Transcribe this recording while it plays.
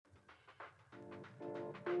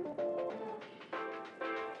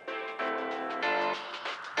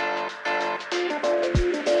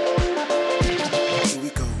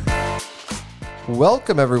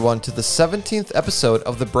Welcome, everyone, to the 17th episode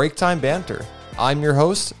of the Break Time Banter. I'm your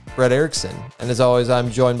host, Brett Erickson, and as always,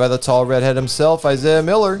 I'm joined by the tall redhead himself, Isaiah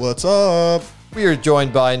Miller. What's up? We are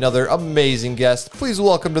joined by another amazing guest. Please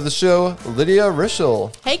welcome to the show, Lydia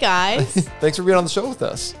Rieschl. Hey, guys. Thanks for being on the show with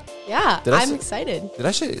us. Yeah, I'm excited. Did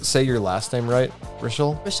I say your last name right,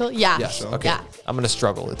 Rieschl? Rieschl? Yeah. Yes. Okay. Yeah. I'm going to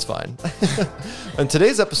struggle. It's fine. In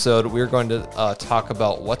today's episode, we're going to talk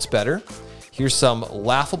about what's better, hear some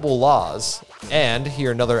laughable laws, and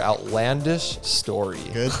hear another outlandish story.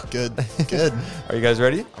 Good. Are you guys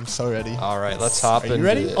ready? I'm so ready. All right, let's hop in. you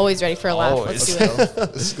ready? it. Always ready for a laugh. Always. Let's do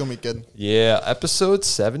it. This is going to be good. Yeah, episode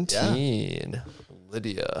 17.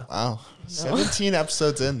 Lydia. Wow. 17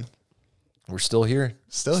 episodes in. We're still here.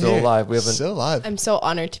 Still here. alive. We haven't. Still alive. I'm so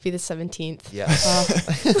honored to be the 17th.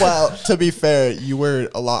 Yes. Well, to be fair, you were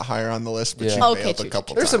a lot higher on the list, but Yeah. you Okay, failed true, a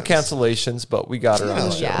couple There's some times. cancellations, but we got her on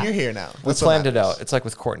the show. Yeah. You're here now. We That's what planned it matters. out. It's like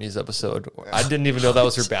with Courtney's episode. I didn't even know that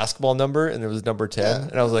was her basketball number, and it was number 10. Yeah.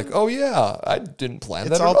 And I was like, oh, yeah, I didn't plan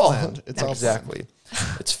It's that all at all. planned. It's all exactly.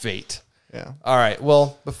 It's fate. Yeah. All right.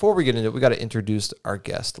 Well, before we get into it, we got to introduce our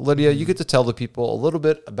guest. Lydia, you get to tell the people a little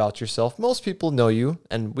bit about yourself. Most people know you,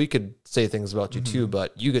 and we could say things about you too,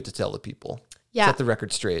 but you get to tell the people. Yeah. Set the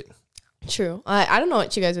record straight. True. I don't know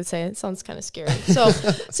what you guys would say. It sounds kind of scary. So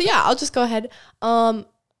yeah, I'll just go ahead.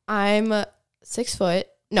 I'm 6 foot.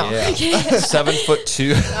 No. Yeah.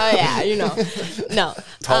 7'2". Oh yeah, you know. No.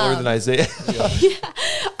 Taller than Isaiah.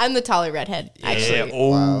 I'm the taller redhead, actually. Oh.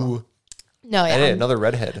 Wow. No, yeah. Hey, another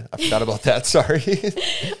redhead. I forgot about that. Sorry.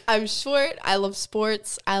 I'm short. I love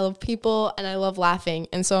sports. I love people, and I love laughing.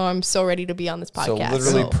 And so I'm so ready to be on this So podcast.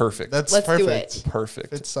 literally perfect. That's Let's do perfect. it.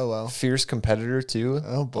 perfect. It's so well. Fierce competitor too.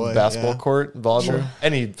 Oh, boy, On the basketball yeah. court, volleyball, True.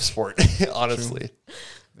 any sport, honestly.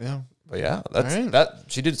 Yeah. But yeah, that's All right. that.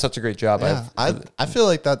 She did such a great job. Yeah. I feel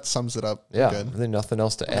like that sums it up. Yeah, Good. really nothing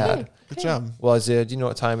else to add. Good job. Well, Isaiah, do you know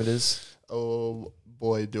what time it is? Oh,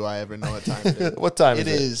 boy, do I ever know what time it is. What time It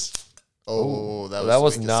is it? is. Oh, that that was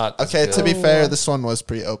was the weakest. not as Okay, to be good. fair, this one was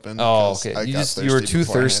pre-open. Oh, because okay. I You got were thirsty too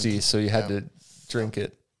beforehand. thirsty, so you had Yeah. to drink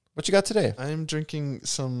it. What you got today? I'm drinking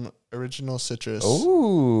some original citrus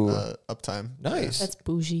Oh, uptime. nice. That's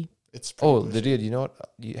bougie. It's Oh, pretty Lydia, do you know what?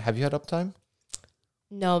 Have you had uptime?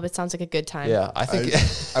 No, but it sounds like a good time. Yeah, I think.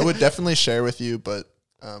 I would definitely share with you, but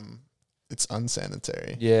it's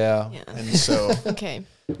unsanitary. yeah. Yeah. And so Okay.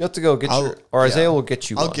 You have to go get I'll- your, or Isaiah yeah. will get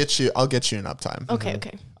you. I'll one. get you an uptime. Okay.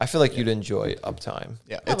 Okay. I feel like you'd enjoy uptime.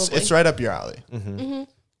 Yeah, Probably. it's right up your alley. Mm-hmm.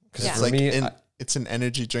 Because Yeah. It's for like me, it's an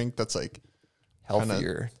energy drink that's like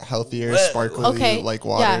healthier. healthier, sparkly, Okay. like Yeah,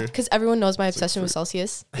 water. because everyone knows my obsession with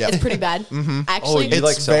Celsius. Yeah. It's pretty bad. Mm-hmm. Actually, you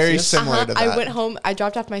like It's very Celsius? similar to that. I went home. I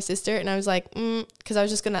dropped off my sister, and I was like, because I was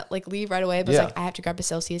just gonna like leave right away. But Yeah. I was like, I have to grab a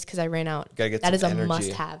Celsius because I ran out. Gotta get That some is a energy.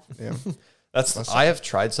 must-have. Yeah. I have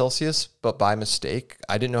tried Celsius, but by mistake,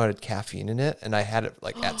 I didn't know it had caffeine in it, and I had it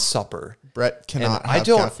like at supper. Brett And cannot I have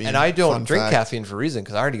don't, caffeine. and I don't Fun drink fact. caffeine for a reason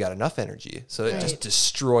because I already got enough energy. So it just Right.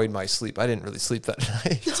 destroyed my sleep. I didn't really sleep that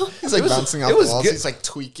night. He's like It was- bouncing it off the was walls. good. He's like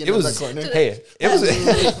tweaking It in was the corner. hey, it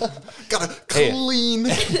was Gotta Hey. clean.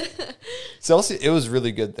 Celsius. It was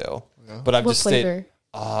really good though. But I've What just flavor? stayed.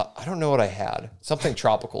 I don't know what I had. Something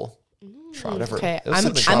tropical. Whatever. Okay, It was I'm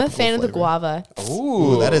something a tropical fan of the flavor. guava. Ooh,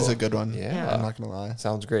 Ooh, that is a good one. Yeah. I'm not gonna lie.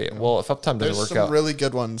 Sounds great. Well, if uptime doesn't There's work some out, really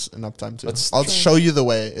good ones in uptime too. Let's I'll try. show you the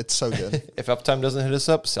way. It's so good. if uptime doesn't hit us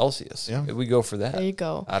up, Celsius. Yeah. We go for that. There you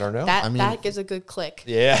go. I don't know. That I mean- that gives a good click.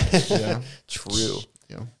 Yeah. Yeah. True.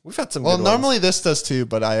 Yeah. We've had some Well, good normally ones. this does too,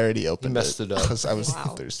 but I already opened messed it up. because I was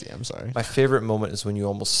Wow. thirsty. I'm sorry. My favorite moment is when you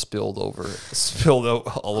almost spilled all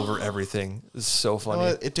over everything. It's so funny.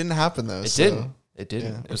 Well, it didn't happen though. It so- didn't. It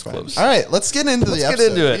didn't. Yeah, It was fine. close. All right, let's get into the Let's episode.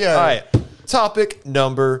 get into it. We are- All right. Topic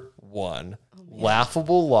number 1.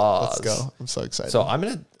 Laughable laws. Let's go. I'm so excited. So I'm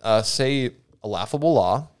going to say a laughable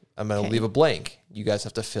law. I'm going to Okay. leave a blank. You guys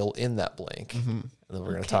have to fill in that blank. And then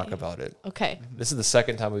we're going to talk Okay. about it. Okay. This is the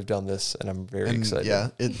second time we've done this, and I'm very And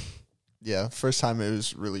excited. yeah, first time it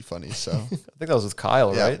was really funny. So I think that was with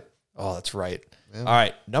Kyle, Yeah. right? Oh, that's right. Yeah. All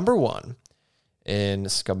right. Number 1. In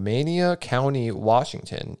Skamania County,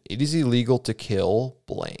 Washington, it is illegal to kill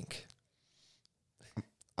blank.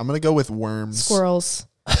 I'm gonna go with worms. Squirrels.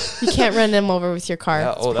 You can't run them over with your car.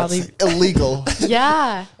 Yeah, It's oh, that's- probably Illegal.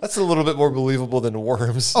 yeah. That's a little bit more believable than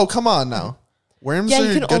worms. Oh, come on now. Worms Yeah, are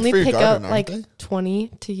you can good only for your pick garden, out aren't like they? 20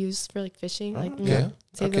 to use for like fishing. Like Okay.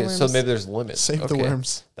 save the Okay, so worms. maybe there's limits. Save the Okay.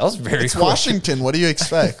 worms. That was very It's quick. Washington. What do you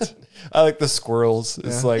expect? I like the squirrels.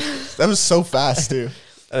 It's Yeah. like That was so fast, too.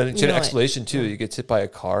 an You know what? explanation too. You get hit by a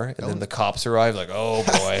car, and then the cops arrive. Like, oh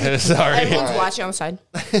boy, sorry. Everyone's watching on the side.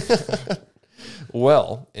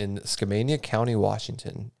 Well, in Skamania County,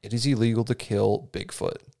 Washington, it is illegal to kill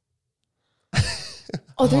Bigfoot.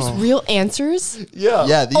 Oh, there's real answers? Yeah.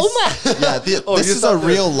 Yeah. These, Oh my. Yeah. This you is thought a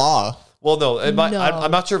real law. Well, no, No.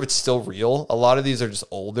 I'm not sure if it's still real. A lot of these are just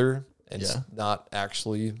older and it's Yeah. not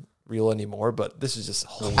actually real anymore, but this is just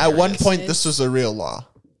hilarious. At one point, this was a real law.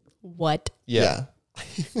 What? Yeah.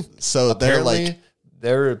 So they're Apparently, like,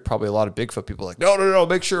 there are probably a lot of Bigfoot people like, no,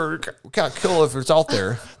 make sure we can't kill if it's out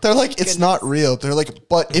there. it's not real. They're like,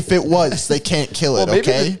 but if it was, they can't kill it. Maybe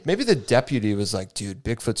Okay. maybe the deputy was like, dude,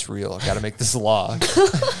 Bigfoot's real. I got to make this law.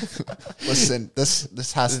 Listen,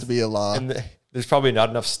 this has to be a law. And there's probably not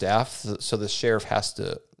enough staff, so the sheriff has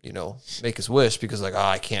to, make his wish because like,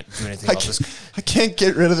 I can't do anything about this. I can't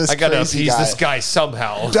get rid of this. I got to crazy appease guy. this guy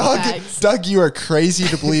somehow. Doug, you are crazy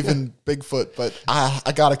to believe in Bigfoot, but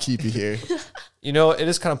I gotta keep you here. It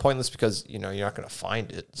is kind of pointless because, you're not going to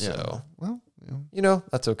find it. So, Well,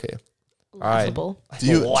 that's okay. Laughable. do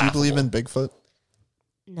you Laughable. believe in Bigfoot?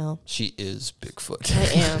 No. She is Bigfoot. I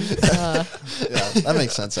am. Yeah, that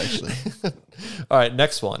makes sense actually. All right,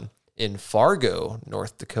 next one. In Fargo,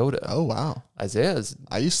 North Dakota. Oh wow, Isaiah's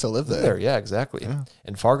I used to live there. there. Yeah, exactly.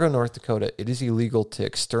 In Fargo, North Dakota, it is illegal to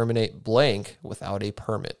exterminate blank without a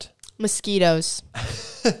permit. Mosquitoes.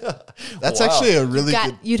 That's Wow. actually a really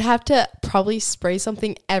good. You'd have to probably spray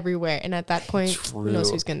something everywhere. And at that point, who knows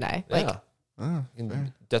True. who's going to die? Yeah. Oh,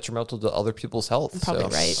 And detrimental to other people's health. Probably right.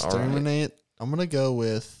 All right. exterminate. I'm gonna go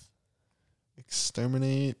with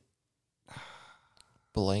exterminate.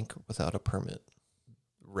 Blank without a permit.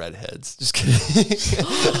 Redheads. Just kidding.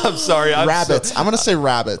 I'm sorry. Rabbits. I'm gonna say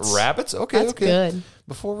rabbits. Rabbits? Okay, That's okay. good.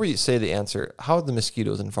 Before we say the answer, how are the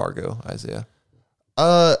mosquitoes in Fargo, Isaiah?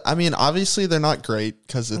 I mean, obviously they're not great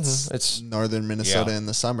because it's It's- northern Minnesota yeah. in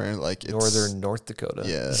the summer. Like it's, Northern North Dakota.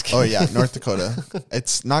 Yeah. Just kidding. Oh yeah, North Dakota.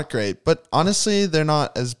 It's not great, but honestly, they're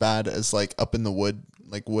not as bad as like up in the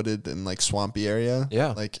wooded and like swampy area.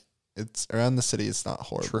 Yeah. Like it's around the city. It's not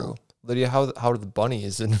horrible. True. Lydia, how are the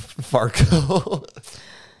bunnies in Fargo?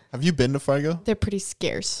 Have you been to Fargo? They're pretty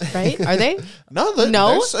scarce, right? Are they? No, No?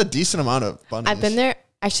 there's a decent amount of bunnies. I've been there.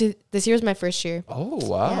 Actually, this year was my first year. Oh,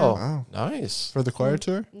 wow. Wow. Nice. For the choir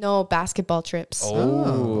tour? No basketball trips.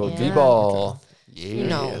 Oh, Yeah. B-ball. Yeah. You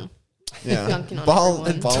know. Yeah. Dunking on Ball,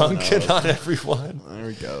 everyone. ball Dunking out. on everyone. There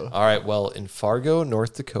we go. All right. Well, in Fargo,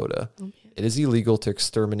 North Dakota, it is illegal to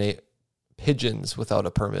exterminate pigeons without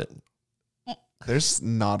a permit. There's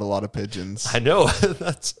not a lot of pigeons. I know.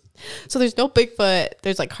 That's, So there's no Bigfoot.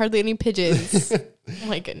 There's like hardly any pigeons. Oh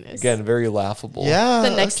my goodness. again, very laughable. Yeah.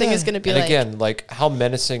 The next thing is going to be And like, again, like, how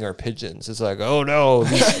menacing are pigeons? It's like, oh, no.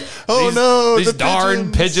 Oh, These the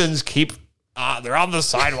darn pigeons keep, they're on the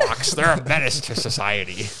sidewalks. They're a menace to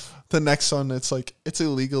society. The next one, it's like it's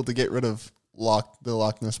illegal to get rid of the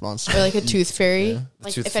Loch Ness monster. or like a tooth fairy.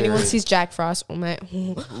 Like Tooth if anyone fairy. sees Jack Frost, oh my.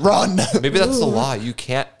 Run. Maybe that's the law. You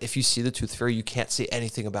can't, if you see the tooth fairy, you can't say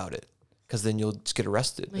anything about it because then you'll just get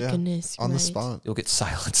arrested. My goodness. On you're the right. spot. You'll get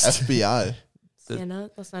silenced. FBI. Santa,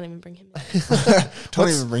 let's not even bring him in. Don't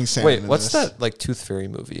even bring Santa. Wait, into what's this. that like Tooth Fairy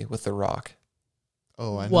movie with The Rock?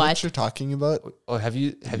 Oh, I know What? what you're talking about. Oh, have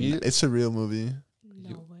you? It's a real movie.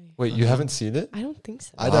 No way. Wait, you haven't seen it? I don't think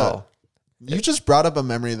so. I don't. You just brought up a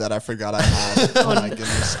memory that I forgot I had. Oh my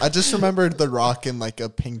goodness! I just remembered The Rock in like a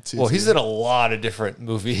pink tutu. Well, he's in a lot of different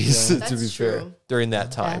movies. Yeah. To be That's fair, true. during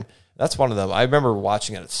that time, that's one of them. I remember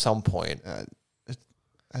watching it at some point.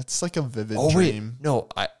 It's like a vivid Oh dream. wait, no,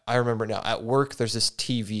 I remember now. At work, there's this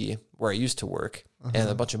TV where I used to work, and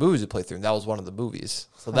a bunch of movies would play through, and that was one of the movies.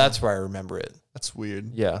 So that's where I remember it. That's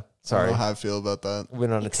weird. Yeah, I don't sorry, know how I feel about that.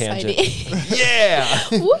 went on a tangent. Exciting. Yeah,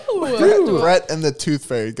 Woo! Brett and the Tooth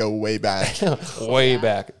Fairy go way back. way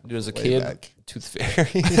back. Dude, as a Way kid, back. Tooth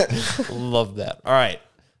Fairy. Love that. All right,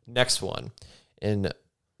 next one. In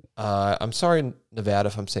I'm sorry, Nevada,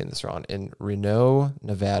 if I'm saying this wrong. In Reno,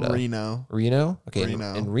 Nevada. Reno. Reno? Okay.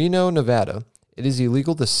 Reno. In Reno, Nevada, it is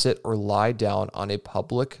illegal to sit or lie down on a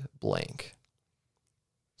public blank.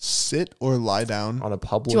 Sit or lie down. On a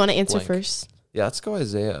public Do you want to answer blank. first? Yeah, let's go,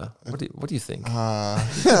 Isaiah. What do you think?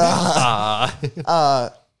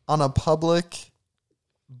 On a public.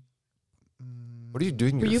 What are you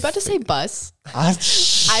doing? Were you about to say bus? I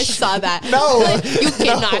I saw that. No. Like, you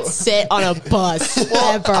cannot sit on a bus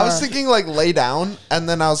ever. I was thinking like lay down, and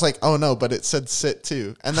then I was like, oh no, but it said sit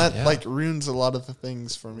too, and that Yeah. like ruins a lot of the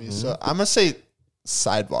things for me. So I'm gonna say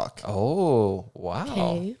sidewalk. Oh,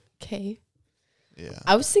 wow. Okay. Yeah.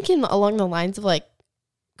 I was thinking along the lines of like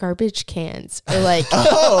garbage cans or like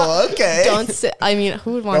Oh, okay. don't sit. I mean,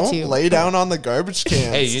 who would want Don't to? lay down on the garbage cans.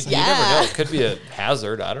 Hey, you never Yeah. know. It could be a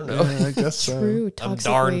hazard. I don't know. Yeah, I guess so. True. Them Toxic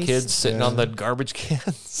darn waste. kids sitting Yeah. on the garbage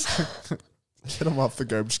cans. Get them off the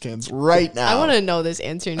garbage cans right now. I want to know this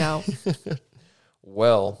answer now.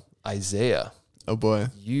 Well, Isaiah, Oh boy.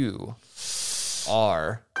 you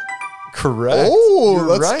are correct. Oh, You're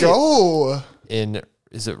let's right. go.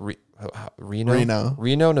 Is it Reno? Reno.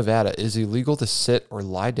 Reno, Nevada. It is illegal to sit or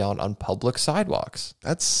lie down on public sidewalks.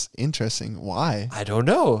 That's interesting. Why? I don't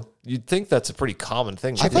know. You'd think that's a pretty common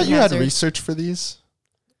thing. I to thought do. you had hazard. research for these.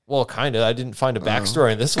 Well, kind of. I didn't find a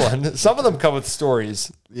backstory in this one. Some of them come with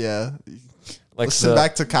stories. Yeah. Like Listen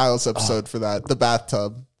back to Kyle's episode for that. The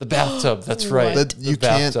bathtub. the bathtub. That's right. That The you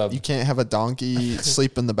bathtub. can't have a donkey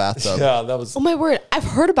sleep in the bathtub. Yeah, that was. Oh my word! I've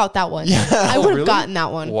heard about that one. Yeah. I would have really? gotten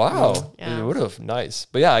that one. Wow. Yeah. It would have. Nice.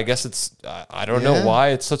 But yeah, I guess it's, I don't know Yeah. why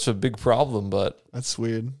it's such a big problem, but That's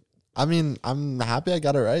weird. I mean, I'm happy I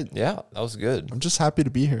got it right. yeah, that was good. I'm just happy to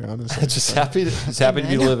be here, honestly. Just happy to be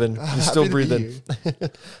Amen. living. You're Happy still to be breathing.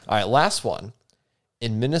 All right, last one.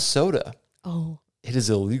 In Minnesota, Oh. it is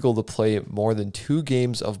illegal to play more than 2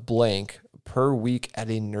 games of blank per week at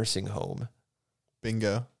a nursing home.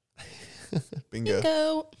 Bingo. Bingo.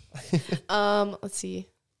 Go. Let's see.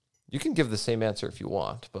 You can give the same answer if you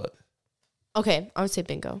want, but Okay, I would say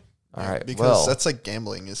bingo. all right. Because that's like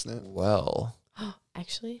gambling, isn't it?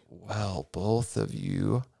 Actually, both of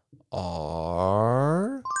you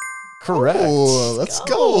are correct. Oh, let's oh,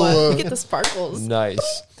 go. look at the sparkles.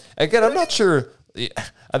 Nice. Again, I'm not sure.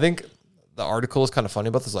 I think the article is kind of funny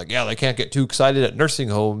about this. Like, yeah, they can't get too excited at nursing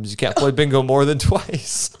homes. You can't play bingo more than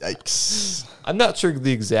twice. Yikes. I'm not sure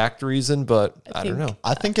the exact reason, but I don't know.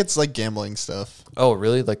 I think it's like gambling stuff. Oh,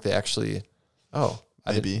 really? Like they actually? Oh,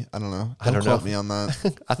 Maybe. I don't know. I don't quote know. me on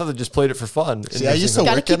that. I thought they just played it for fun. in See, I nursing used to homes.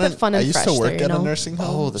 Gotta work keep at it fun and I used to fresh work there, at you a know? nursing home.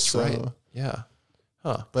 Oh, that's so- right. Yeah.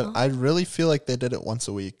 Huh. But I really feel like they did it once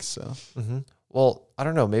a week. So Mm-hmm. Well, I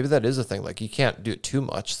don't know. Maybe that is a thing. Like you can't do it too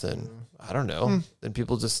much. Then I don't know. Then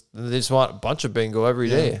people they just want a bunch of bingo every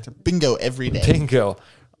day. bingo every day. Bingo,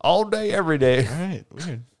 all day, every day. All right,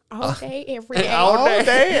 weird. All day, every day. All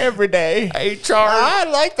day. every day. Hey,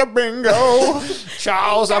 Charles. like the bingo.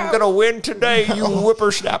 Charles, I'm gonna win today. You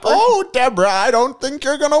whippersnapper. Oh, Deborah, I don't think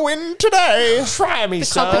you're gonna win today. try me,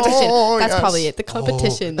 son. Competition. Oh, That's yes. probably it. The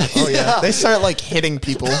competition. Oh yeah, they start like hitting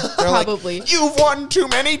people. They're Probably. like, "You've won too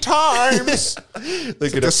many times." They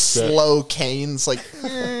get the upset. slow canes, like.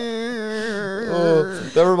 Oh,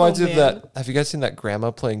 that reminds Oh, me of man. that. Have you guys seen that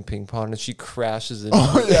grandma playing ping pong and she crashes into?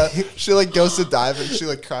 Oh yeah, she like goes to dive and she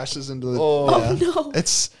like crashes into the. Oh. yeah. no.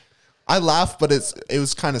 It's. I laugh, but it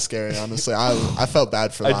was kind of scary. Honestly, I felt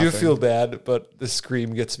bad for. I do laughing. feel bad, but the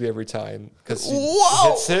scream gets me every time because she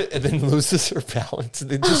Whoa! hits it and then loses her balance and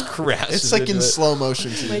then just crashes. It's like into in it. slow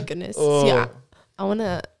motion. Too. My goodness. Oh. Yeah. I want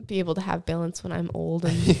to be able to have balance when I'm old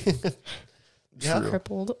and True.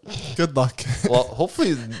 crippled. Good luck. Well,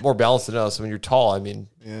 hopefully more balanced than us. When you're tall, I mean,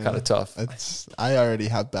 Yeah. kind of tough. I already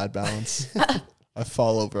have bad balance. I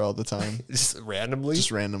fall over all the time, Just randomly,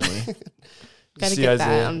 just randomly. Gotta see get Isaiah?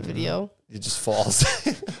 that on video. it just falls.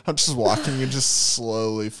 I'm just walking and just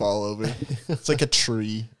slowly fall over. It's like a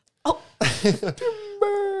tree.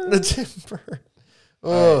 The timber.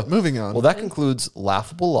 All right, moving on. Well, that concludes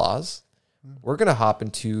laughable laws. We're gonna hop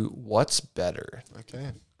into what's better.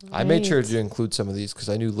 Okay. I made sure Right. to include some of these because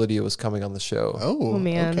I knew Lydia was coming on the show. Oh,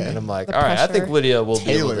 man. And Okay. I'm like, The all right, I think pressure. Lydia will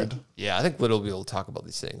be able to. Tailored. Yeah, I think Lydia will be able to talk about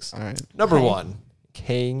these things. All right. Number Okay. 1,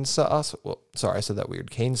 cane sauce. Well, sorry, I said that weird.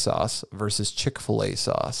 Cane sauce versus Chick-fil-A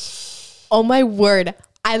sauce. Oh my word.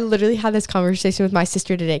 I literally had this conversation with my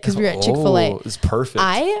sister today because we were at Chick-fil-A. Oh, it's perfect.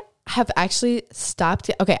 I have actually stopped.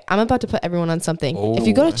 Okay, I'm about to put everyone on something. If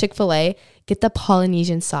you go Oh. to Chick-fil-A, get the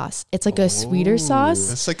Polynesian sauce. It's like a sweeter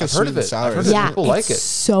sauce. It's like a I've heard sweet of and it. sour. I've heard of Yeah, people like it's it.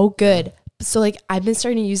 so good. So like I've been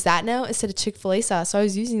starting to use that now instead of Chick-fil-A sauce. So I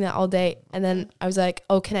was using that all day, and then I was like,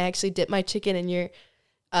 "Oh, can I actually dip my chicken in your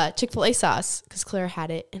Chick-fil-A sauce?" Because Claire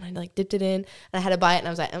had it, and I like dipped it in, and I had to buy it, and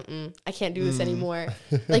I was like, I can't do this anymore."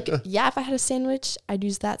 Like, yeah, if I had a sandwich, I'd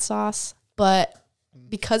use that sauce, but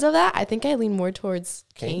because of that, I think I lean more towards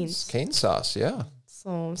Cane's. Cane sauce, yeah. So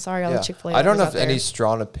I'm sorry, all Yeah. the Chick-fil-A. I don't lovers have out any there.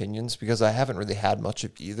 strong opinions because I haven't really had much of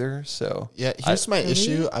either. So Yeah, here's my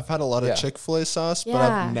issue. I've had a lot of Yeah. Chick-fil-A sauce, but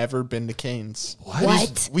Yeah. I've never been to Cane's.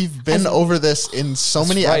 What? We've been over this in so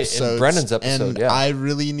many right, in episodes. Brennan's episode, and yeah. I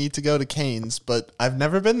really need to go to Cane's, but I've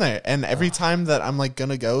never been there. And every time that I'm like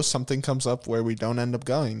gonna go, something comes up where we don't end up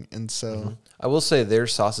going. And so I will say their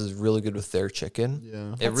sauce is really good with their chicken.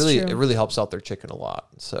 Yeah. It That's really true. it really helps out their chicken a lot.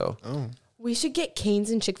 So We should get Cane's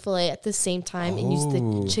and Chick-fil-A at the same time and use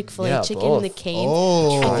Ooh, the Chick-fil-A yeah, chicken both. and the Cane's.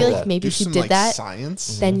 Oh, I feel like that. maybe do if you some, did like, that,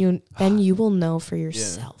 science. then you will know for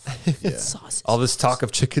yourself. That sauce is all this talk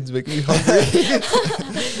of chickens making me hungry.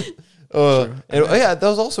 Yeah, that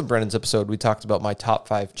was also Brennan's episode. We talked about my top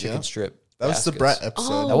 5 chicken Yeah. strip. That was the baskets. Brett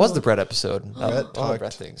episode. That was the bread episode. Brett All the talked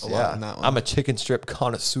bread things. a lot Yeah, in that one. I'm a chicken strip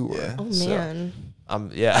connoisseur. Yeah. Oh So, man.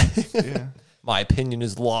 yeah. Yeah. my opinion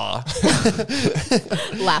is law.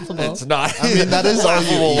 Laughable. It's not. I mean, that is all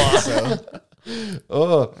you laughable eat, law. so.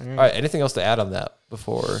 Oh, all right. Anything else to add on that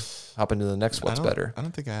before hopping to the next? What's better? I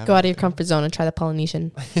don't think I have. Go out of your comfort zone and try the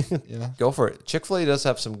Polynesian. Yeah. Go for it. Chick-fil-A does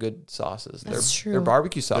have some good sauces. That's true. Their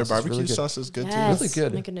barbecue sauce. Their barbecue is really good. sauce is good Yes. Really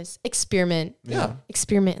good. Oh my goodness. Experiment. Yeah.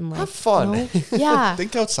 Experiment in life. Have fun. No? Yeah. too.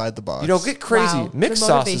 Think outside the box. You know, get crazy. Wow. Mix Good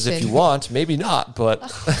sauces if motivation. you want. Maybe not, but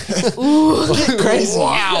get crazy.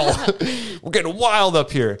 wow. We're getting wild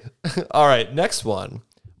up here. All right, next one.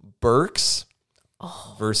 Birks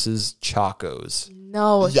versus Chacos.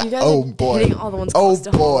 No. Yeah, You guys oh, are boy. hitting all the ones Oh, close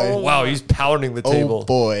to boy. home. Wow, he's pounding the Oh table.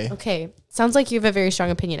 boy. Okay. Sounds like you have a very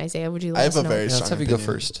strong opinion, Isaiah. Would you let I us have a know? very Yeah, let's strong have you go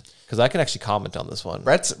opinion. first because I can actually comment on this one.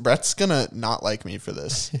 Brett's gonna not like me for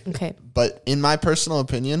this, Okay. but in my personal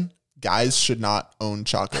opinion, guys should not own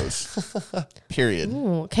Chacos. Period.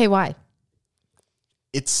 Ooh, okay, why?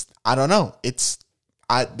 I don't know.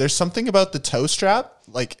 There's something about the toe strap,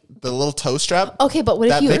 like the little toe strap, Okay, but what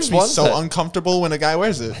that if you makes me ones so that- uncomfortable when a guy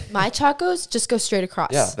wears it. my Chacos just go straight across.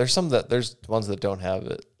 Yeah, there's ones that don't have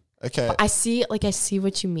it. Okay. I see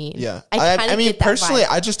what you mean. Yeah. I I mean, get that personally,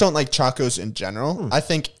 vibe. I just don't like Chacos in general. I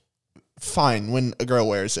think fine when a girl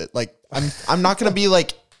wears it. Like, I'm not going to be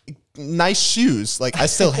like nice shoes. Like, I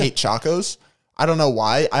still hate Chacos. I don't know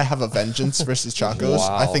why. I have a vengeance versus Chacos.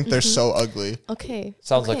 Wow. I think they're so ugly. Okay.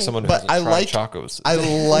 Sounds like okay. someone who But hasn't I tried like- Chacos. I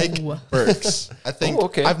like Birks. I think Oh,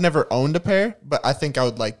 okay. I've never owned a pair, but I think I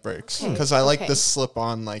would like Birks because I like Okay. the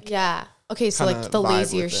slip-on, like, Yeah. Okay, so kinda like the vibe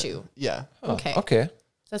lazier with it. shoe. Yeah. Oh, Okay. Okay.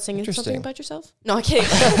 Is that saying Interesting. something about yourself? No, I'm kidding.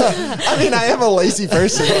 I mean, I am a lazy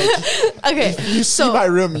person. Like, Okay. you see my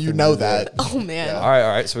room, you know that. Oh man. All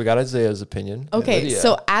right. So we got Isaiah's opinion. Okay, Lydia.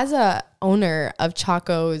 so as a owner of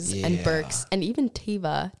Chacos and Yeah. Birks and even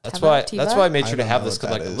Teva, that's Teva? why I made I sure to don't have know this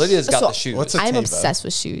what because that like is. Lydia's got So, the shoes. what's a I'm Teva? obsessed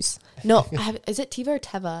with shoes. No, is it Teva or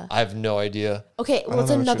Teva? I have no idea. Okay, well don't it's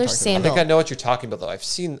know what you're another talking about. I sandal. think I know what you're talking about though. I've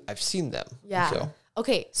seen them. Yeah. So.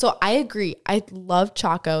 Okay, so I agree. I love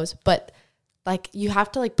Chacos, but like you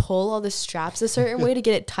have to like pull all the straps a certain way to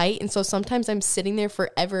get it tight, and so sometimes I'm sitting there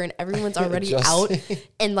forever, and everyone's already out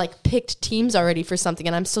and like picked teams already for something,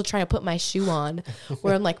 and I'm still trying to put my shoe on.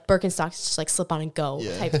 Where I'm like Birkenstocks, just like slip on and go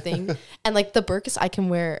type thing, and like the Birks I can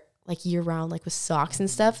wear like year round, like with socks and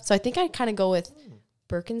stuff. So I think I'd kind of go with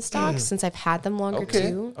Birkenstocks since I've had them longer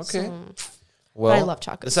Okay. too. Okay. So, Well, I love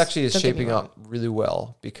Chacos. This actually is Don't get me shaping wrong. up really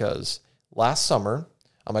well because last summer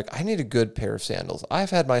I'm like, I need a good pair of sandals.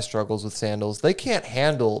 I've had my struggles with sandals. They can't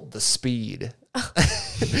handle the speed.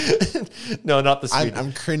 No, not the speed.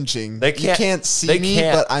 I'm cringing. They You can't- can't see they me,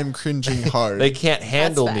 can't- but I'm cringing hard. They can't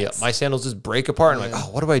handle me. facts. My sandals just break apart. I'm like, oh,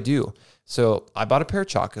 what do I do? So I bought a pair of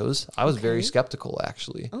Chacos. I was very skeptical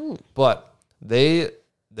actually, but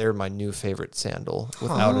they're my new favorite sandal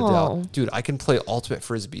without a Oh. doubt. Dude, I can play ultimate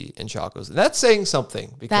frisbee in Chacos. And that's saying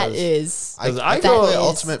something because that is I, 'cause I I can go- play is-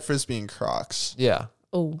 ultimate frisbee in Crocs. yeah.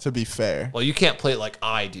 oh. To be fair, Well, you can't play it like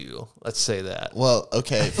I do. Let's say that. well,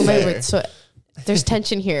 okay, Wait, fair. wait, so there's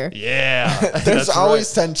tension here. Yeah. There's That's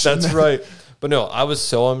always right. tension. That's right. But no, I was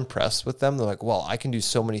so impressed with them. They're like, well, I can do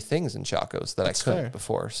so many things in Chacos that I couldn't fair.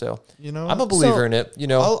 before. So You know, I'm a believer So- in it. You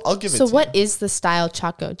know, I'll give it. So to what you. is the style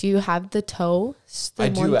Chaco? Do you have the toe? The I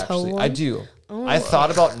do one toe actually. one? I do. I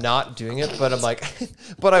thought about not doing it, but I'm like,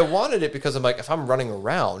 but I wanted it because I'm like, if I'm running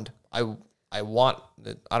around, I want,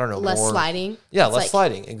 I don't know, Less more sliding. Yeah, It's less like-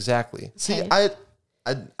 sliding. Exactly. See, Okay.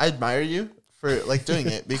 I admire you for like doing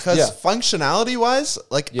it because Yeah. functionality wise,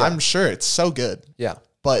 like Yeah. I'm sure it's so good, Yeah.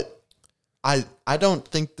 but I don't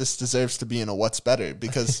think this deserves to be in a what's better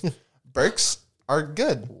because Birks are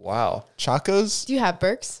good. Wow. Chacos, Do you have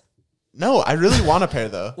Birks? no, I really want a pair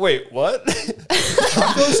though. Wait, what?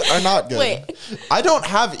 Chacos are not good. Wait. I don't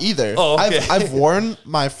have either. Oh, okay. I've worn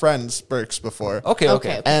my friend's Birks before. Okay.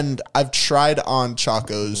 Okay. And I've tried on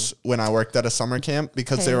Chacos when I worked at a summer camp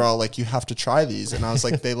because they Okay. were all like, you have to try these. And I was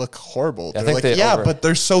like, they look horrible. I They're think like, they yeah, over- but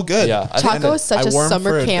they're so good. Yeah. I think- Chaco is such I a wore 'em for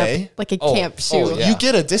summer a camp, day. like a Oh, camp shoe. oh, yeah. You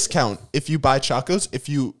get a discount if you buy Chacos if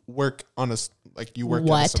you work on like you work at a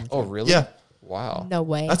What? summer Oh, camp. really? Yeah. Wow. No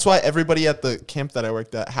way. That's why everybody at the camp that I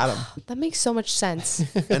worked at had them. That makes so much sense.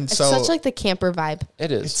 And It's so such like the camper vibe. It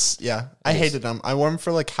is. it's, yeah, I hated them. I wore them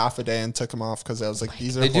for like half a day and took them off because I was like,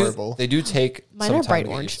 these are They do. horrible. They do take Mine some are time bright to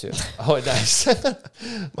get orange. used to. Oh, nice.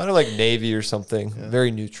 Mine are like navy or something.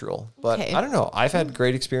 Very neutral. But Okay. I don't know. I've had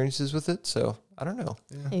great experiences with it, so I don't know.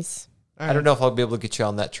 Nice. I don't know if I'll be able to get you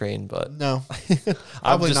on that train, but No, I'm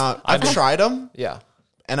probably just- not. I've tried them Yeah.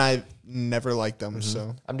 and I never liked them. Mm-hmm.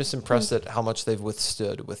 So I'm just impressed at how much they've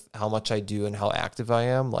withstood with how much I do and how active I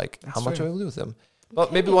am, like how much fair. I will do with them.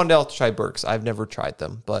 But maybe one day I'll try Birks. I've never tried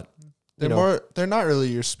them, but they're you know, they're not really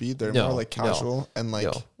your speed. They're No, more like no, casual and like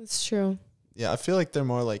no. That's true. Yeah, I feel like they're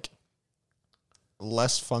more like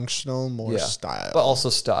less functional, more style. but also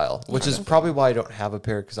style, which is probably why I don't have a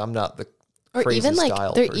pair because I'm not the Or crazy even like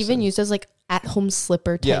style they're person. even used as like at home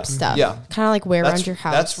slipper type stuff. Yeah. Kind of like wear around your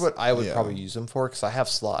house. That's what I would probably use them for because I have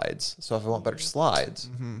slides. So if I want better slides,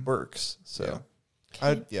 Birks. So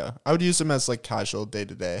I would use them as like casual day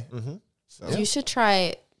to day. So You should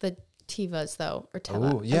try the Tevas though, or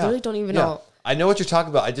Teva. Ooh, yeah. I really don't even know. I know what you're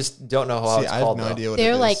talking about. I just don't know how it's I have called. no though. idea what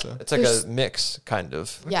They're it is. like- So. It's like There's- a mix, kind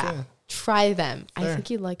of. Yeah. Okay. Try them. I Fair. think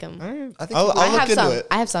you'd like them. All right. I think I'll I look have into some. it.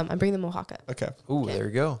 I have some. I'm bringing them to Oaxaca. Okay. Ooh, there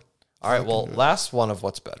you go. All right. Well, last one of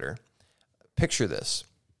what's better. Picture this: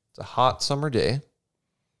 it's a hot summer day.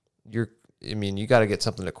 You got to get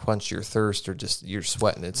something to quench your thirst, or just you're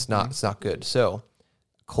sweating. It's not good. So,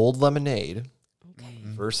 cold lemonade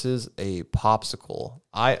versus a popsicle.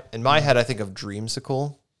 In my head, I think of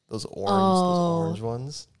Dreamsicle. Those orange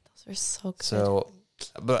ones. Those are so good. So,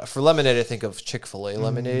 but for lemonade, I think of Chick-fil-A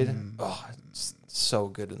lemonade. Oh, it's so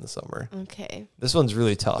good in the summer. Okay. This one's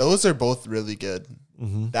really tough. Those are both really good.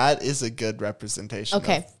 That is a good representation.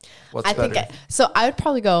 Okay. What's I better? think so. I would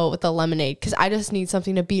probably go with the lemonade because I just need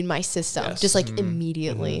something to be in my system, Yes. just like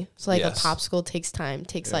immediately. So like Yes. a popsicle takes time.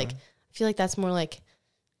 I feel like that's more like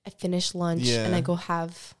I finish lunch Yeah. and I go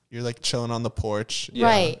have You're like chilling on the porch. Yeah.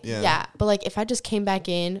 right. Yeah. Yeah. But like if I just came back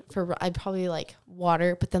in I'd probably like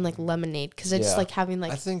water, but then like lemonade because I just Yeah. like having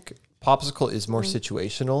like I think popsicle is more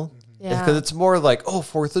situational. yeah. Because it's more like,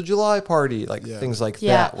 4th of July party, like Yeah. things like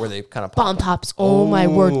Yeah. that, where they kind of bomb pops. Oh my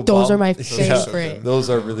word, those are my Yeah. favorite. Those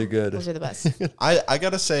are really good. Those are the best. I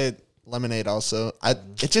gotta say lemonade also.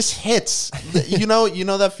 It just hits. you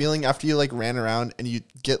know that feeling after you like ran around and you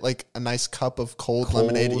get like a nice cup of cold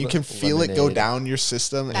lemonade and you can feel it go lemonade. down your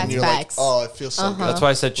system and That's you're facts. like, oh, it feels so good. That's why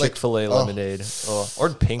I said Like, Chick-fil-A oh. lemonade. Or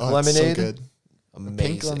pink Oh, it's lemonade. so good. Amazing.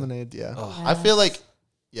 Pink lemonade, yeah. I feel like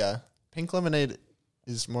pink lemonade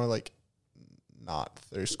is more like not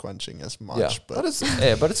thirst quenching as much, Yeah. but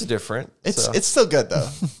But it's different. it's so. it's still good though.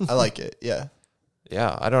 I like it. Yeah.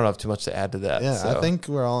 Yeah, I don't have too much to add to that. Yeah, so. I think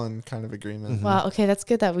we're all in kind of agreement. Wow. Okay, that's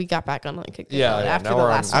good that we got back on like a good Yeah, note yeah, after now the we're on-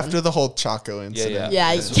 last one. After the whole Chaco incident.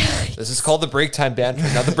 Yeah. This is called the break time banter,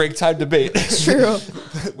 not the break time debate. True.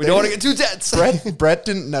 We don't want to get too tense. Brett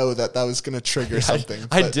didn't know that was going to trigger something.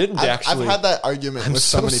 I but didn't actually. I've had that argument with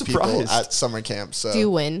so so many people surprised. at summer camp. So Do you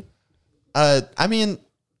win? I mean,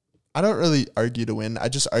 I don't really argue to win. I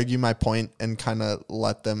just argue my point and kind of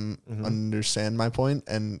let them understand my point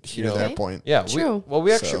and hear know, their Okay. point. Yeah, True.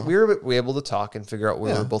 we were able to talk and figure out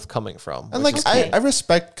where we're both coming from. And which like is Okay. I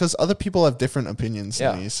respect because other people have different opinions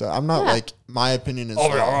Yeah. than me, so I'm not Yeah. like my opinion is Oh,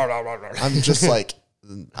 wrong. I'm just like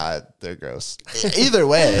they're gross. Either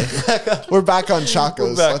way, we're back on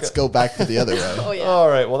Chacos. back. Let's go back to the other way. Oh yeah. All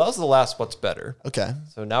right. Well, that was the last. What's better? Okay.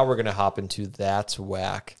 So now we're gonna hop into that's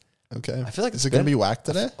whack. Okay. I feel like is it's it going to been- be whack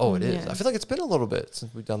today? Oh, it is. Yeah. I feel like it's been a little bit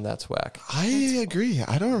since we've done that's whack. I agree.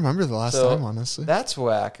 I don't remember the last So, time, honestly. That's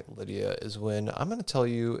whack, Lydia, is when I'm gonna tell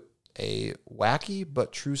you a wacky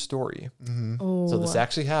but true story. Oh. So this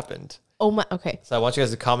actually happened. Oh my. Okay. So I want you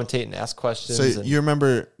guys to commentate and ask questions. So and you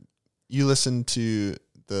remember you listened to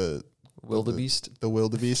the wildebeest. the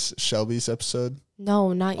wildebeest Shelby's episode?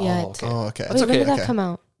 No, not yet. okay. Oh, okay. Wait, when did that okay. come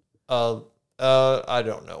out? I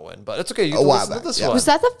don't know when, but it's okay. You A can while listen to back, this yeah. one. Was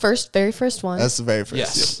that the very first one? That's the very first.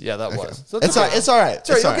 Yes. Yep. Yeah, that Okay. was. So It's okay. all right. It's all right.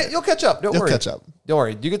 Sorry, It's all right. you'll catch up. Don't You'll worry. catch up. Don't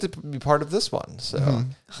worry. You get to be part of this one. So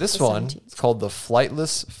this The one 17th. is called the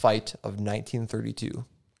Flightless Fight of 1932.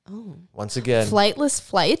 Oh. Once again, Flightless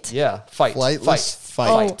flight. yeah, fight, Flightless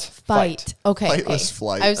fight, Fight. Okay. Flightless okay.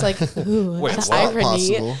 flight. I was like, ooh, Wait, the what? irony.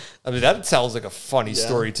 Possible. I mean, that sounds like a funny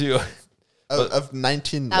story too. Of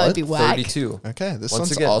 19 That would what? be whack. 32, Okay, this Once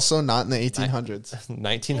one's again. also not in the 1800s.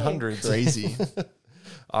 1900s. Crazy.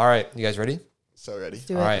 All right, you guys ready? So ready.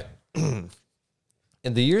 Do All it. right.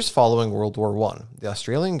 In the years following World War I, the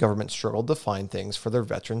Australian government struggled to find things for their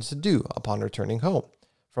veterans to do upon returning home.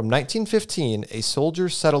 From 1915, a soldier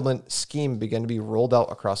settlement scheme began to be rolled out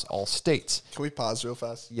across all states. Can we pause real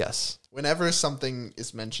fast? Yes. Whenever something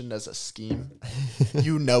is mentioned as a scheme,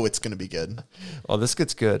 you know it's going to be good. Oh, this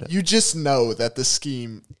gets good. You just know that the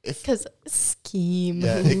scheme, if Because scheme.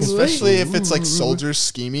 yeah, especially if it's like soldiers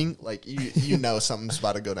scheming, like you know something's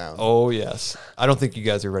about to go down. Oh, yes. I don't think you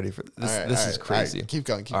guys are ready for this. All right, This all is right, all right. crazy. Keep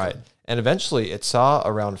going. Keep All going. right. And eventually it saw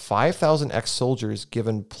around 5,000 ex-soldiers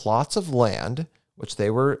given plots of land, which they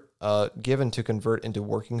were given to convert into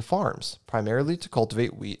working farms, primarily to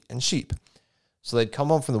cultivate wheat and sheep. So they'd come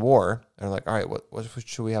home from the war and they're like, all right, what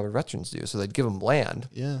should we have our veterans do? So they'd give them land.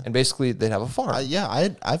 Yeah. And basically they'd have a farm. Yeah,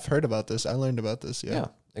 I've heard about this. I learned about this. Yeah. Yeah,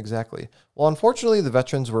 exactly. Well, unfortunately, the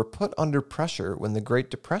veterans were put under pressure when the Great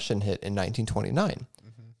Depression hit in 1929.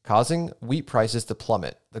 causing wheat prices to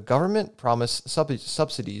plummet. The government promised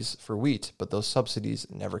subsidies for wheat, but those subsidies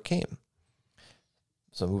never came.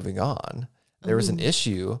 So moving on, there was an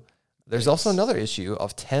issue. There's also another issue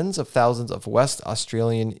of tens of thousands of West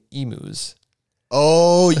Australian emus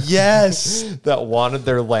Oh, yes. that wanted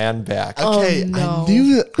their land back. Okay, no. I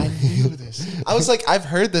knew this. I was like, I've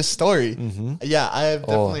heard this story. Yeah, I have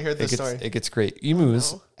definitely heard this story. It gets great.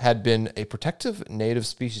 Emus had been a protective native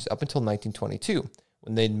species up until 1922,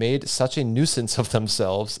 when they'd made such a nuisance of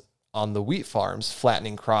themselves on the wheat farms,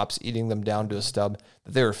 flattening crops, eating them down to a stub,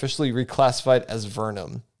 that they were officially reclassified as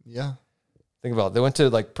vernum. Yeah. Think about it. They went to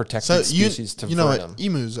like protected species to you know vernum. what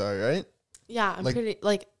emus are, right? Yeah, I'm Like- pretty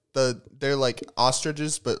like. They're like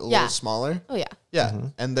ostriches, but a Yeah. little smaller. Oh yeah. Yeah,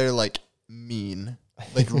 and they're like mean,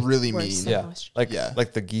 like really We're mean. so- Yeah, like Yeah.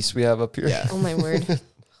 like the geese we have up here. Yeah. Oh my word.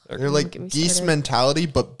 They're Don't like get me geese started. mentality,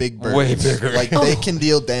 but big birds. Way bigger. Like they can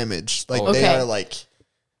deal damage. Like Oh, they Okay. are like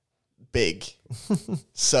big.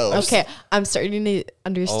 So Okay, I'm starting to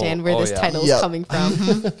understand where this yeah. title is Yep. coming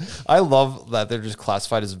from. I love that they're just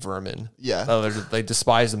classified as vermin. Yeah. They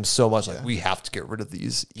despise them so much. Like, we have to get rid of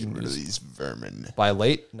these rid of emus. these vermin. By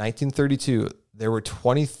late 1932, there were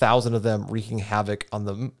 20,000 of them wreaking havoc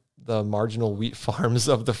on the marginal wheat farms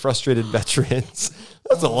of the frustrated veterans.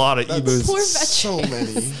 That's a lot of emus. Poor So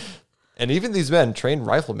many. And even these men, trained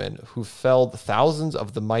riflemen who felled thousands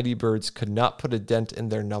of the mighty birds, could not put a dent in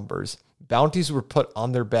their numbers. Bounties were put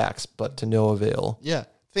on their backs, but to no avail. Yeah.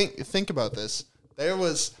 Think about this.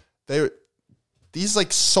 These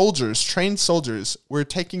like soldiers, trained soldiers, were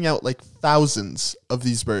taking out like thousands of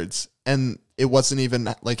these birds, and it wasn't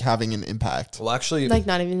even like having an impact. Well, actually, Like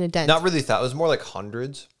not even a dent. not really. It was more like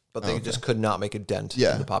hundreds, but they just could not make a dent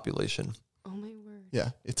Yeah. in the population. Oh my word. Yeah,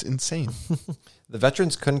 it's insane. The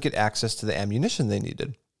veterans couldn't get access to the ammunition they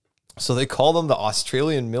needed, so they called on the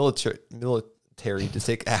Australian military to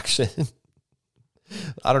take action.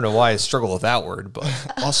 I don't know why I struggle with that word, but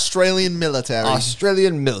Australian military.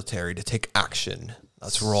 Australian military to take action.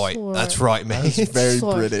 That's right. Sure. That's right, man. It's very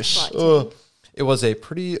Sure. British. Right. It was a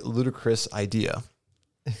pretty ludicrous idea.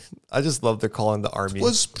 I just love they're calling the army.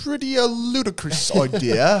 Was pretty a ludicrous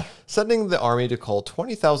idea. Sending the army to cull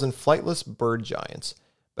 20,000 flightless bird giants.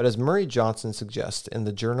 But as Murray Johnson suggests in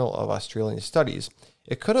the Journal of Australian Studies,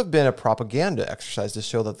 it could have been a propaganda exercise to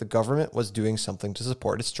show that the government was doing something to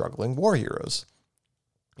support its struggling war heroes.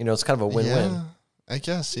 You know, it's kind of a win-win. Yeah, I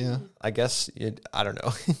guess. Yeah. I guess, I don't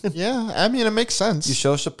know. Yeah. I mean, it makes sense. You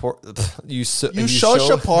show support. You show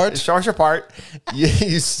support. Show support.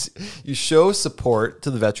 You show support to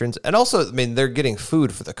the veterans, and also, I mean, they're getting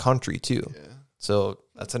food for the country too. Yeah. So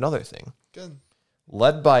that's another thing. Good.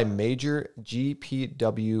 Led by Major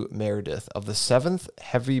G.P.W. Meredith of the 7th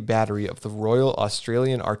Heavy Battery of the Royal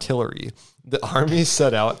Australian Artillery, the army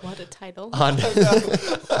set out What a title. on.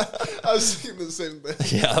 I was thinking the same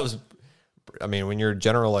thing. Yeah, that was. I mean, when you're a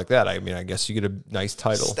general like that, I mean, I guess you get a nice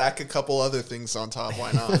title. Stack a couple other things on top.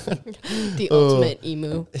 Why not? The ultimate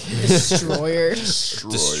emu. Destroyer.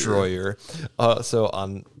 Destroyer. So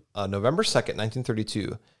on November 2nd,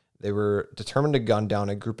 1932, they were determined to gun down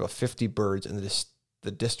a group of 50 birds in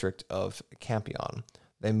the district of Campion.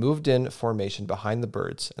 They moved in formation behind the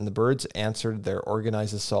birds, and the birds answered their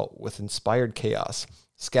organized assault with inspired chaos,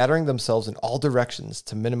 scattering themselves in all directions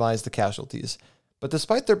to minimize the casualties. But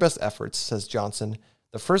despite their best efforts, says Johnson,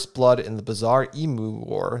 the first blood in the bizarre Emu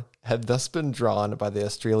War had thus been drawn by the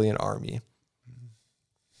Australian army.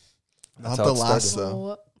 Not how the it last started.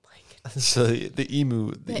 though. Oh my God. So the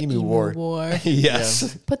Emu War.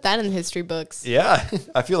 Yes. Put that in history books. Yeah.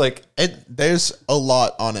 I feel like There's a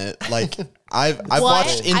lot on it. Like I've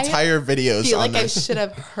watched entire videos I feel on like I this. should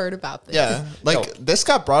have heard about this. Yeah, like No. this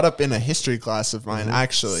got brought up in a history class of mine,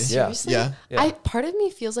 actually. Yeah. Seriously? Yeah. Part of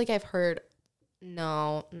me feels like I've heard.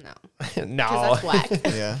 No. Because no. that's whack.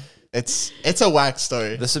 Yeah, it's a whack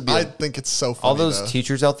story. This would be I a- think it's so funny. All those though.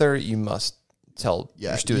 teachers out there, you must tell Yeah,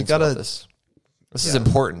 your you students gotta- about this. This is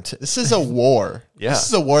important. This is a war. Yeah. This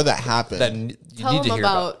is a war that happened. That you Tell need to them hear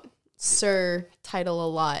about. about Sir title a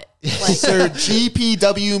lot. Like, Sir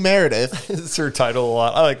G.P.W. Meredith. Sir title a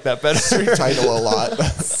lot. I like that better. Title a lot.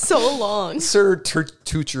 so long. Sir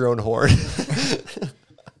toot your own horn.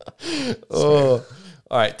 Oh.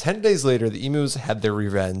 All right. 10 days later, the emus had their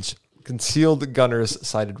revenge. Concealed gunners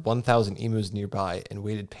sighted 1,000 emus nearby and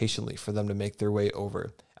waited patiently for them to make their way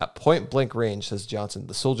over. At point blank range, says Johnson,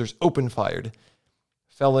 the soldiers opened fired,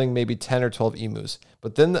 felling maybe 10 or 12 emus.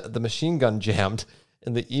 But then the machine gun jammed,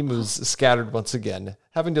 and the emus scattered once again,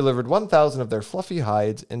 having delivered 1,000 of their fluffy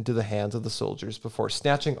hides into the hands of the soldiers before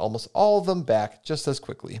snatching almost all of them back just as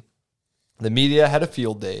quickly. The media had a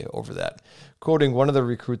field day over that, quoting one of the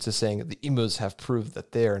recruits as saying, "The emus have proved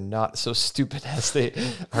that they are not so stupid as they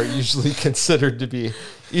are usually considered to be."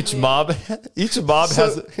 Each mob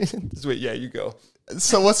has... Wait, yeah, you go.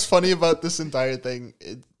 So what's funny about this entire thing,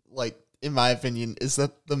 in my opinion, is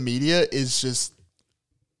that the media is just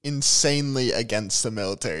insanely against the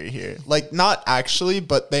military here. Like, not actually,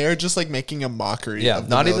 but they are just like making a mockery of the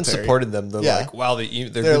not military. even supporting them. They're like, wow,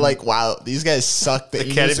 they're like, wow, these guys suck. The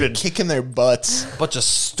emus are kicking their butts. A bunch of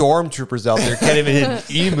stormtroopers out there can't even hit an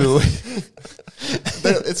emu.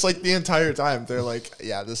 It's like the entire time they're like,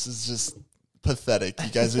 yeah, this is just pathetic. You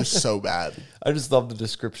guys are so bad. I just love the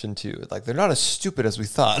description too. Like, they're not as stupid as we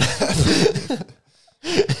thought.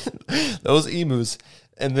 Those emus.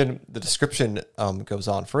 And then the description goes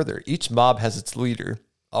on further. Each mob has its leader,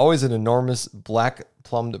 always an enormous black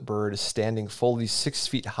plumed bird standing fully 6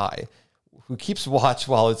 feet high, who keeps watch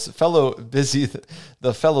while the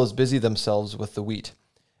fellows busy themselves with the wheat.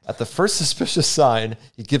 At the first suspicious sign,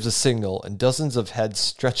 he gives a signal, and dozens of heads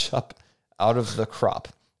stretch up out of the crop.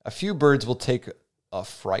 A few birds will take a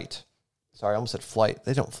fright. Sorry, I almost said flight.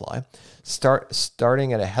 They don't fly.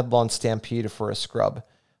 Starting at a headlong stampede for a scrub.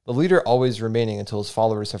 The leader always remaining until his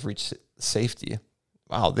followers have reached safety.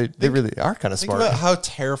 Wow, they really are kind of smart. Think about how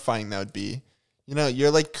terrifying that would be. You know, you're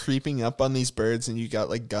like creeping up on these birds and you got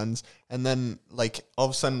like guns, and then like all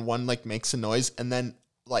of a sudden one like makes a noise, and then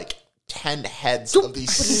like 10 heads of these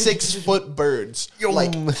 6-foot birds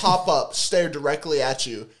like pop up, stare directly at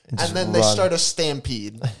you, and then they start a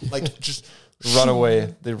stampede. Like just run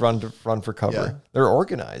away. They run for cover. Yeah. They're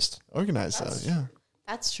organized. Yeah.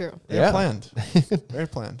 That's true. Very planned. Very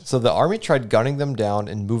planned. So the army tried gunning them down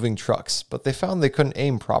in moving trucks, but they found they couldn't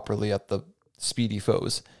aim properly at the speedy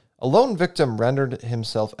foes. A lone victim rendered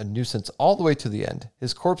himself a nuisance all the way to the end,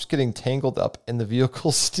 his corpse getting tangled up in the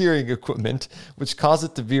vehicle's steering equipment, which caused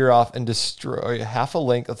it to veer off and destroy half a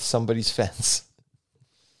length of somebody's fence.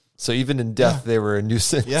 So even in death, they were a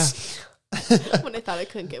nuisance. Yeah. When I thought it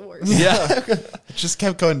couldn't get worse. Yeah. It just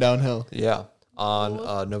kept going downhill. Yeah.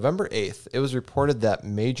 On November 8th, it was reported that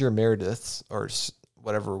Major Meredith's, or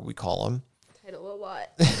whatever we call him. Title a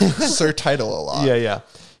lot. Sir Title a lot. Yeah.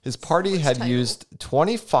 His party had used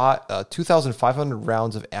 2,500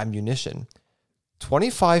 rounds of ammunition,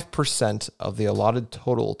 25% of the allotted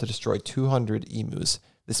total to destroy 200 emus.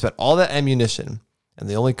 They spent all that ammunition, and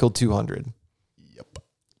they only killed 200. Yep.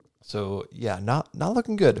 So, yeah, not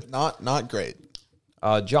looking good. Not great.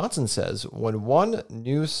 Johnson says, when one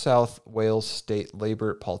New South Wales state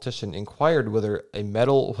Labour politician inquired whether a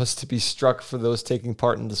medal was to be struck for those taking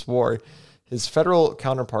part in this war, his federal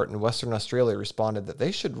counterpart in Western Australia responded that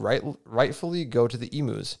they should rightfully go to the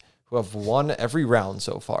emus, who have won every round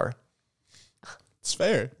so far. It's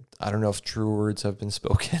fair. I don't know if true words have been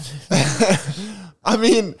spoken. I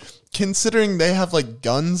mean, considering they have like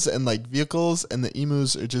guns and like vehicles, and the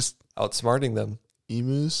emus are just Outsmarting them.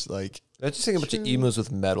 emus, like... I just think a bunch of emus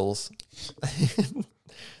with medals.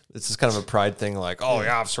 This is kind of a pride thing, like, oh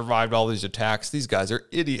yeah, I've survived all these attacks. These guys are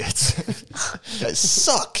idiots. You guys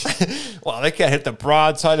suck. Well, they can't hit the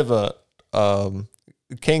broadside of a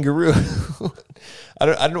kangaroo. I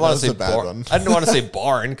didn't want to say barn. I didn't want to say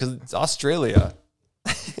barn because it's Australia.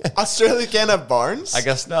 Australia can't have barns? I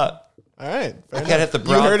guess not. All right. They can't hit the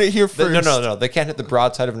You heard it here first. No. They can't hit the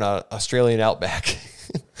broadside of an Australian outback.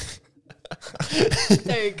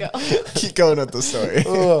 There you go. Keep going with the story.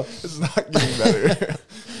 It's not getting better.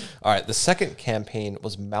 All right. The second campaign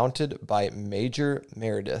was mounted by Major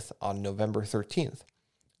Meredith on November 13th.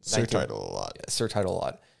 Sir Title a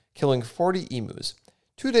lot. Killing 40 emus.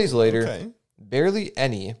 2 days later, barely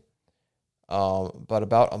any, but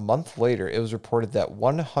about a month later, it was reported that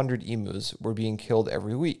 100 emus were being killed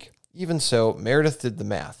every week. Even so, Meredith did the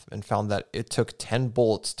math and found that it took 10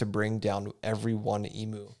 bullets to bring down every one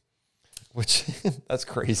emu. Which, that's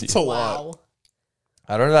crazy. It's a lot.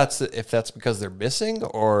 I don't know if that's because they're missing,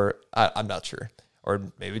 or I'm not sure.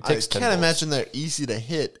 Or maybe it takes 10 I can't bullets. imagine they're easy to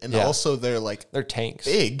hit, and also they're tanks.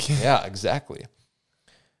 Big. Yeah, exactly.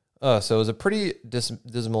 So it was a pretty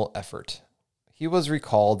dismal effort. He was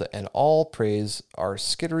recalled, and all praise our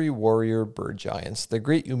skittery warrior bird giants. The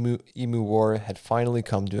great emu war had finally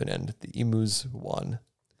come to an end. The emus won.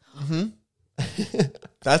 Mm-hmm.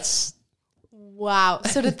 That's... Wow.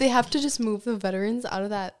 So did they have to just move the veterans out of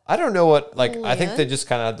that? I don't know what, I think they just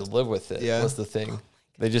kind of had to live with it, was the thing.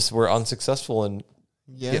 They just were unsuccessful in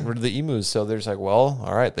getting rid of the emus. So they're just like, well,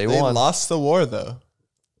 all right, they won. They lost the war, though.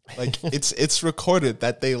 Like, it's recorded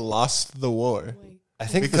that they lost the war. I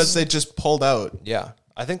think because they just pulled out. Yeah.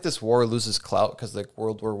 I think this war loses clout because like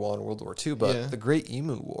World War I, World War II, but the Great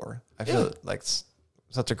Emu War, I feel like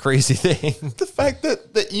such a crazy thing. The fact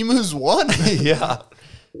that the emus won. Yeah.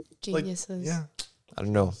 Geniuses. Yeah. I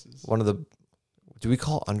don't know. One of the, do we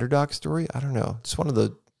call underdog story? I don't know. Just one of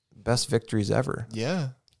the best victories ever. Yeah.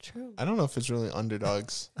 True. I don't know if it's really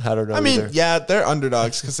underdogs. I don't know. I mean, either. yeah, they're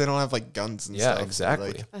underdogs because they don't have like guns and Yeah, stuff.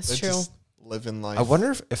 exactly. Like, That's they're true. just living life. I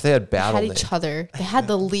wonder if they had They battle had names. each other. They had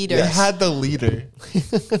the leader. They had the leader.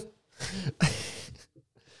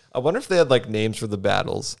 I wonder if they had like names for the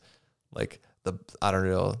battles, like I don't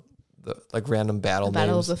know, the like random battle The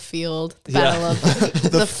battle names. of the field. The Yeah. battle of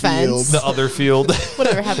the fence. The other field.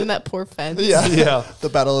 Whatever happened to that poor fence. Yeah. Yeah. The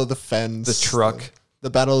battle of the fence. The truck. The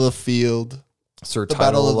battle of the field. Sir The Title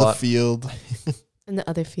battle a of the lot. field. And the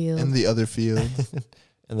other field. And the other field.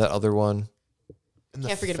 And that other one. And the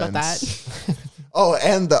Can't forget about fence. Oh,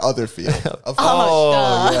 and the other field. Of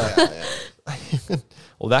Oh, yeah, yeah.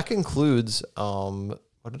 Well, that concludes.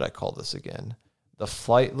 What did I call this again? The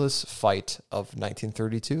Flightless Fight of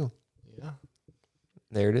 1932. Yeah.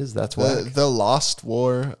 There it is. That's whack. The Lost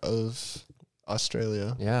War of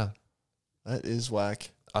Australia. Yeah. That is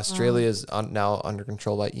whack. Australia is now under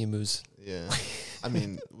control by emus. Yeah. I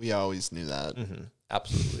mean, we always knew that. Mm-hmm.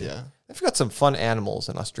 Absolutely. Yeah. They've got some fun animals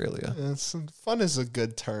in Australia. Fun is a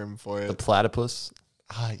good term for The it. platypus.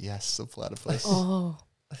 Ah, yes, the platypus. Oh.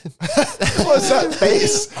 What's that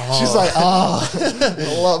face? She's like,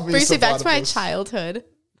 love me Brings some me back to my platypus. childhood.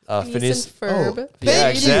 Phineas. Ferb. Oh, Yeah,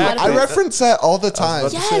 thank you. exactly. I reference that all the time.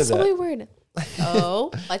 about to say Yes, that. oh my word.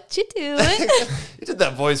 Oh, what you doing? You did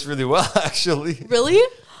that voice really well, actually. Really?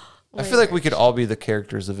 I feel like we could all be the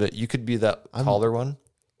characters of it. You could be that taller one.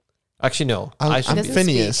 Actually, no. I should I'm be. doesn't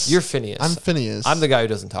Phineas. You're Phineas. I'm Phineas. I'm the guy who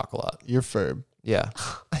doesn't talk a lot. You're Ferb. Yeah.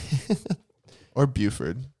 Or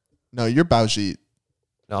Buford. No, you're Baljeet.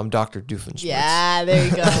 No, I'm Dr. Doofenshmirtz. Yeah, there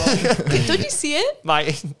you go. Don't you see it? My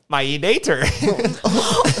enator.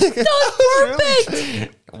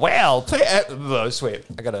 Perfect. Well, just wait.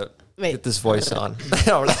 I gotta Wait. get this voice on. Do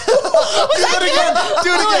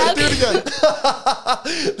it again.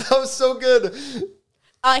 That was so good.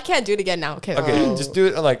 I can't do it again now. Okay. Okay, just do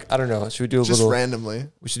it like, I don't know. Should we do a Just little randomly.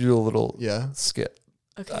 We should do a little Yeah. skit.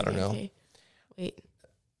 Okay. I don't know. Okay. Wait.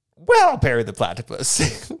 Well, Perry the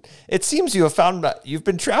platypus. It seems you've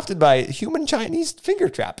been trapped by a human Chinese finger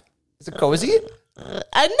trap. Is it cozy? No,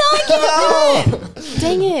 I can't do it.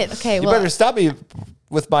 Dang it. Okay. You Well, better stop me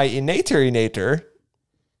with my enator.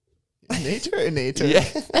 Nature. Yeah.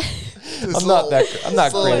 I'm not oh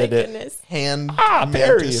great my at it. goodness. Hand Perry.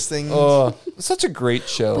 mantis thing. Oh, such a great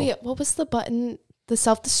show. Wait, what was the button? The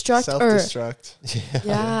self-destruct? Self-destruct.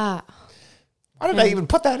 Yeah. Why did I even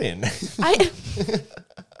put that in? I.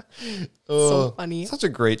 Oh, so funny. Such a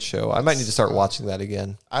great show. I might need to start watching that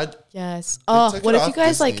again. Yes. Oh, took what it if you off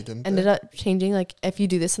guys Disney, like didn't ended they? up changing? Like, if you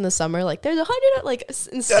do this in the summer, like there's 100 like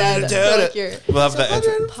instead. So, like you're We'll have that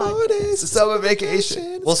intro. podcast. Summer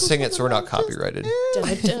vacation. We'll sing it so we're not copyrighted.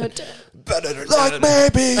 Dun, dun, dun. Like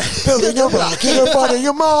maybe building a rocket or fighting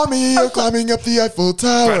your mommy or climbing up the Eiffel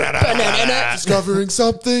Tower. Discovering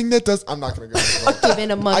something that does. I'm not going to go.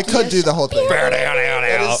 Giving a monkey. I could do the whole thing. Great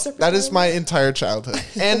That is my entire childhood.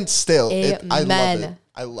 And still, I love Amen. it.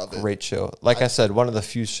 I love it. show. Like I said, one of the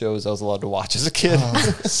few shows I was allowed to watch as a kid.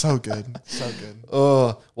 So good. So good.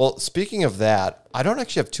 Well, speaking of that, I don't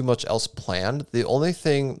actually have too much else planned. The only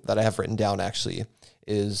thing that I have written down actually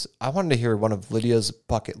is I wanted to hear one of Lydia's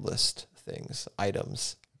bucket list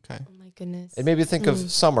items. Okay. Oh my goodness. And maybe think of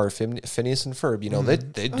summer, Phineas and Ferb. You know, they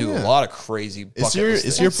do a lot of crazy bucket list Is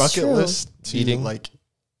things. your That's bucket true. list to Eating? like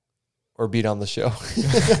Or beat on the show.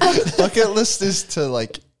 bucket list is to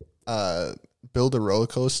like build a roller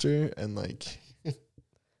coaster and like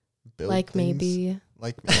build like things? maybe.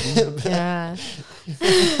 Like maybe. Yeah.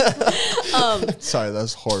 Sorry, that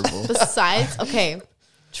was horrible. Besides, okay,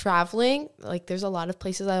 traveling, like there's a lot of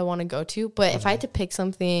places I want to go to, but if I had to pick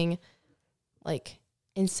something like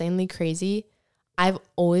insanely crazy, I've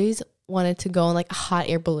always wanted to go on like a hot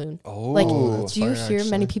air balloon. Oh, Like, that's do you fire, hear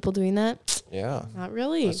many actually. people doing that? yeah. Not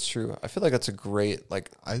really. That's true. I feel like that's a great,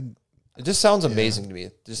 like, It it just sounds amazing to me.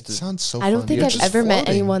 Just to, sounds so. I don't fun. think You're I've just ever met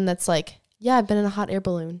floating. anyone that's like, yeah, I've been in a hot air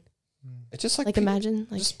balloon. it's just like, Like, imagine,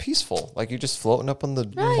 like, just peaceful. Like you're just floating up on the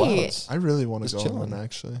Right. clouds. I really want to Just go on chilling. one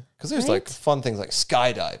actually. Because there's Right? like fun things like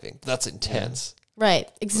skydiving. That's intense. right,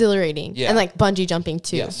 exhilarating. Yeah. And like bungee jumping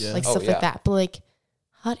too. Yes. Yeah. Like Oh, stuff yeah. like that. But like,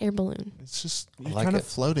 hot air balloon. It's just you're like kind it. of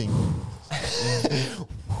floating. That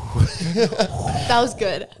was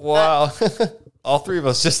good. Wow. All three of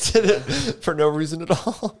us just did it for no reason at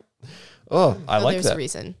all. Oh, I No, like there's that. a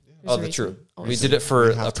reason. Oh, There's a the true. reason. We Always. did it for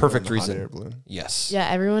We a have to go on perfect the hot air reason. balloon. Yes. Yeah,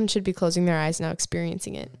 everyone should be closing their eyes now,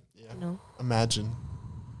 experiencing it. You know? Imagine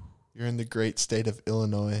you're in the great state of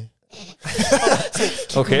Illinois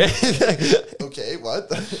Okay. Okay, what?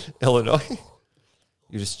 Illinois.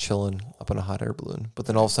 You're just chilling up in a hot air balloon, but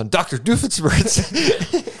then all of a sudden, Dr. Doofenshmirtz.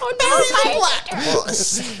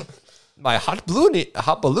 My hot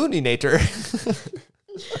ballooninator.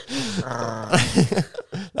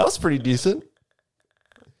 That was pretty decent.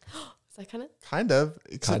 Is that kind of? Kind of.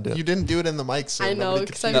 Except Kinda. you didn't do it in the mic, so I know, nobody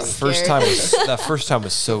could 'cause see I it. was That first time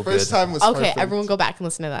was so First good. time was Okay, perfect. everyone go back and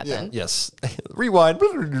listen to that Yeah. then. Yes. Rewind.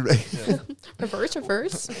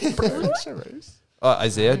 Reverse.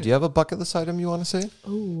 Isaiah, do you have a bucket list item you want to say?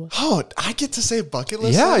 Ooh. Oh, I get to say bucket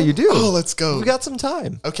list? Yeah, item? you do. Oh, let's go. We got some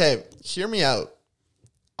time. Okay, hear me out.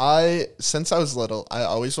 Since I was little, I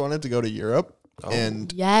always wanted to go to Europe,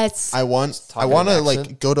 and Yes. I want Talking to an like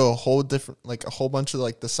accent. go to a whole bunch of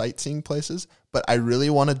like the sightseeing places, but I really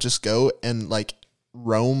want to just go and like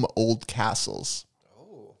roam old castles.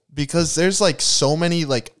 Oh, because there's like so many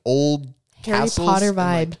like old Harry castles Potter and,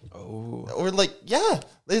 like, vibe. or like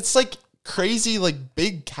it's like crazy like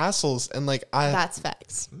big castles, and like That's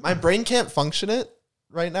facts. my brain can't function it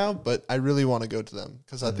right now, but I really want to go to them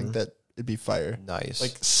because I think that it'd be fire. Nice.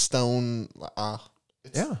 Like stone.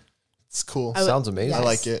 yeah. It's cool. Sounds amazing. I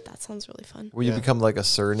like it. That sounds really fun. Will you become like a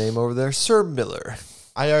surname over there? Sir Miller.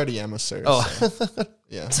 I already am a sir. Oh. So,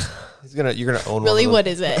 yeah. You're gonna own Really, one what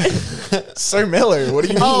is it? Sir Miller. What do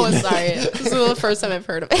you mean? Oh, sorry. This is the first time I've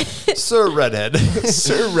heard of it. Sir Redhead.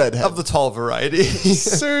 Sir Redhead. Of the tall variety.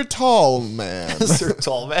 Sir Tall Man. Sir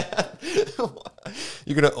Tall Man.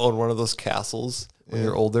 You're gonna own one of those castles when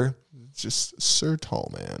you're older. Just Sir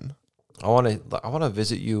Tall Man. I wanna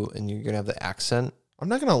visit you, and you're gonna have the accent. I'm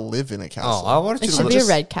not gonna live in a castle. Oh, I want you It to should be just,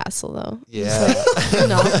 a red castle though. Yeah.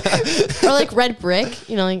 No. Or like red brick.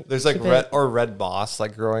 You know, like There's like keep it- red moss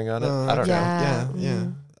like growing on it. I don't know. Yeah. Yeah.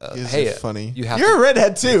 You guys hey, are funny. you're a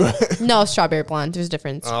redhead too. No, strawberry blonde. There's a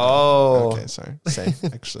difference. Oh. Okay, sorry. Same.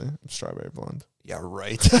 Actually, I'm strawberry blonde. Yeah,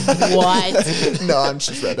 right. What? No, I'm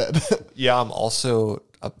just redhead. Yeah, I'm also.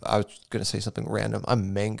 I was gonna say something random.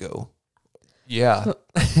 I'm mango. Yeah.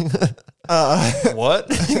 What?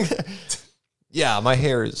 Yeah, my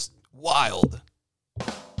hair is wild.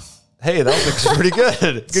 Hey, that was actually pretty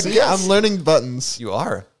good. Good See, guess. I'm learning buttons. You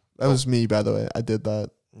are. That was me, by the way. I did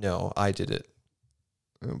that. No, I did it.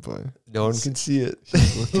 Oh boy. No one can see it.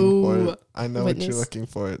 Looking for Ooh. it. I know what Witness. you're looking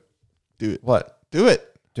for. Do it. What? Do it.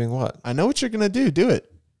 Doing what? I know what you're gonna do. Do it.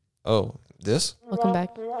 Oh, this? Welcome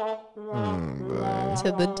back Mm,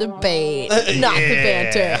 to the debate, not the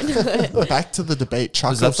banter. boy. Back to the debate. that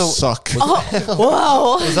Chacos the- suck.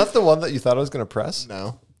 Whoa. Was that the one that you thought I was gonna press?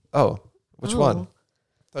 No. Oh, which one?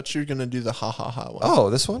 Thought you were gonna do the ha ha ha one. Oh,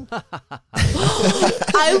 this one?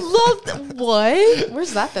 I love that. What?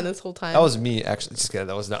 Where's that been this whole time? That was me, actually. Just kidding.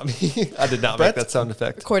 That was not me. I did not Brett? make that sound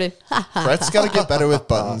effect. recorded. Brett's got to get better with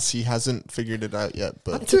buttons. He hasn't figured it out yet,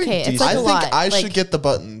 but It's okay. It's decent. like I a think lot. I Like, should get the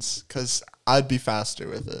buttons because I'd be faster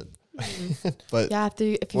with it. But Yeah, if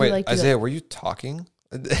you Wait, like. do Isaiah, were you talking?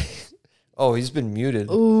 Oh, he's been muted.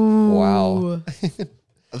 that. Ooh. Wow.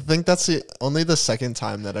 I think that's only the second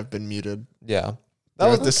time that I've been muted. Yeah. That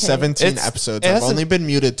was okay. the 17 It's- episodes. it I've hasn't- only been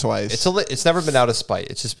muted twice. It's never been out of spite.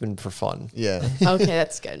 It's just been for fun. Yeah. Okay,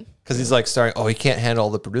 that's good. Because he's like starting, oh, he can't handle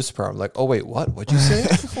the producer power. I'm like, oh, wait, what? What'd you say?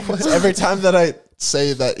 So every time that I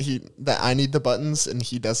say that I need the buttons and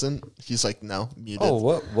he doesn't, he's like, no, muted. Oh,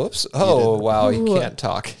 what? Whoops. Oh, wow. He Ooh. can't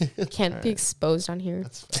talk. Can't be exposed on here.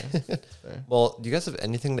 That's fair. Well, do you guys have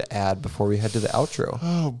anything to add before we head to the outro?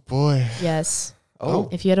 Oh boy. Yes. Oh,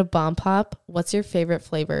 If you had a bomb pop, what's your favorite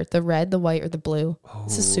flavor? The red, the white, or the blue?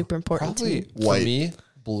 This is super important to probably me. for White. me,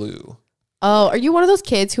 blue. Oh, are you one of those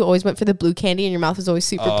kids who always went for the blue candy and your mouth was always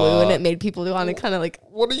super blue and it made people want to kind of like,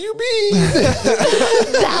 What do you mean?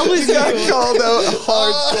 that was Got you. called out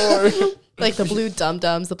hardcore. Like the blue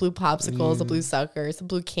dum-dums, the blue popsicles, the blue suckers, the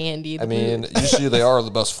blue candy. The I mean, usually they are the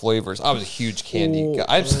best flavors. I was a huge candy guy.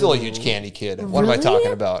 I'm still a huge candy kid. What am I Really?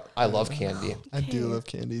 talking about? I love candy. I do love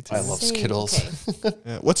candy too. I love Same, Skittles. okay.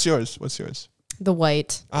 Yeah. What's yours? The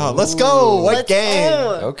white. Oh, let's go. White game.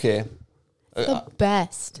 Okay. The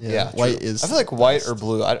best. Yeah, white true. is I feel like white or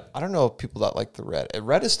blue. I don't know if people that like the red.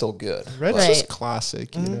 Red is still good. Red's Right. just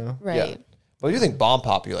classic, you know. Right. Yeah. But you think bomb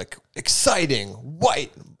pop, you're like exciting,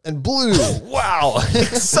 white and blue. Wow,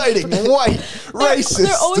 Exciting, white, racist.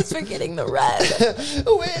 They're always forgetting the red.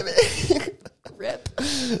 Wait a minute. Rip.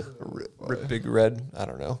 Rip big red. I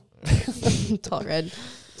don't know. Tall red.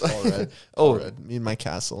 All red. Oh, Red. Me and my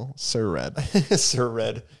castle, Sir Red. Sir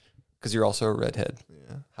Red, because you're also a redhead.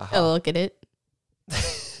 Yeah. Haha. Oh, look at it.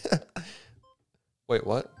 Wait,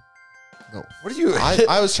 what? No. What are you?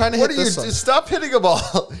 I was trying to What hit are you? this one. Stop hitting a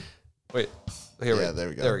ball. Wait, Here Yeah, there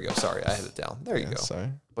we go. There we go. Sorry, I had it down. There you go. Sorry.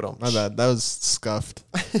 But My bad. That was scuffed.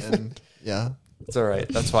 And yeah. It's all right.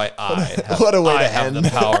 That's why What a way to have end. the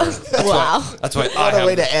power. Wow. That's why What a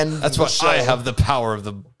way to end That's the why I show. have the power of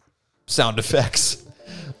the sound effects.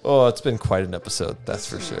 Oh, it's been quite an episode. That's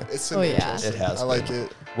for sure. It's Oh, yeah. It has I like been.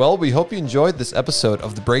 it. Well, we hope you enjoyed this episode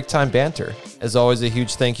of the Break Time Banter. As always, a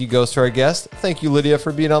huge thank you goes to our guest. Thank you, Lydia,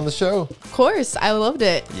 for being on the show. Of course. I loved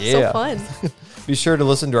it. Yeah. So fun. Be sure to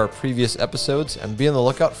listen to our previous episodes and be on the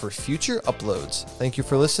lookout for future uploads. Thank you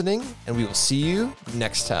for listening, and we will see you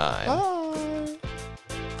next time. Bye.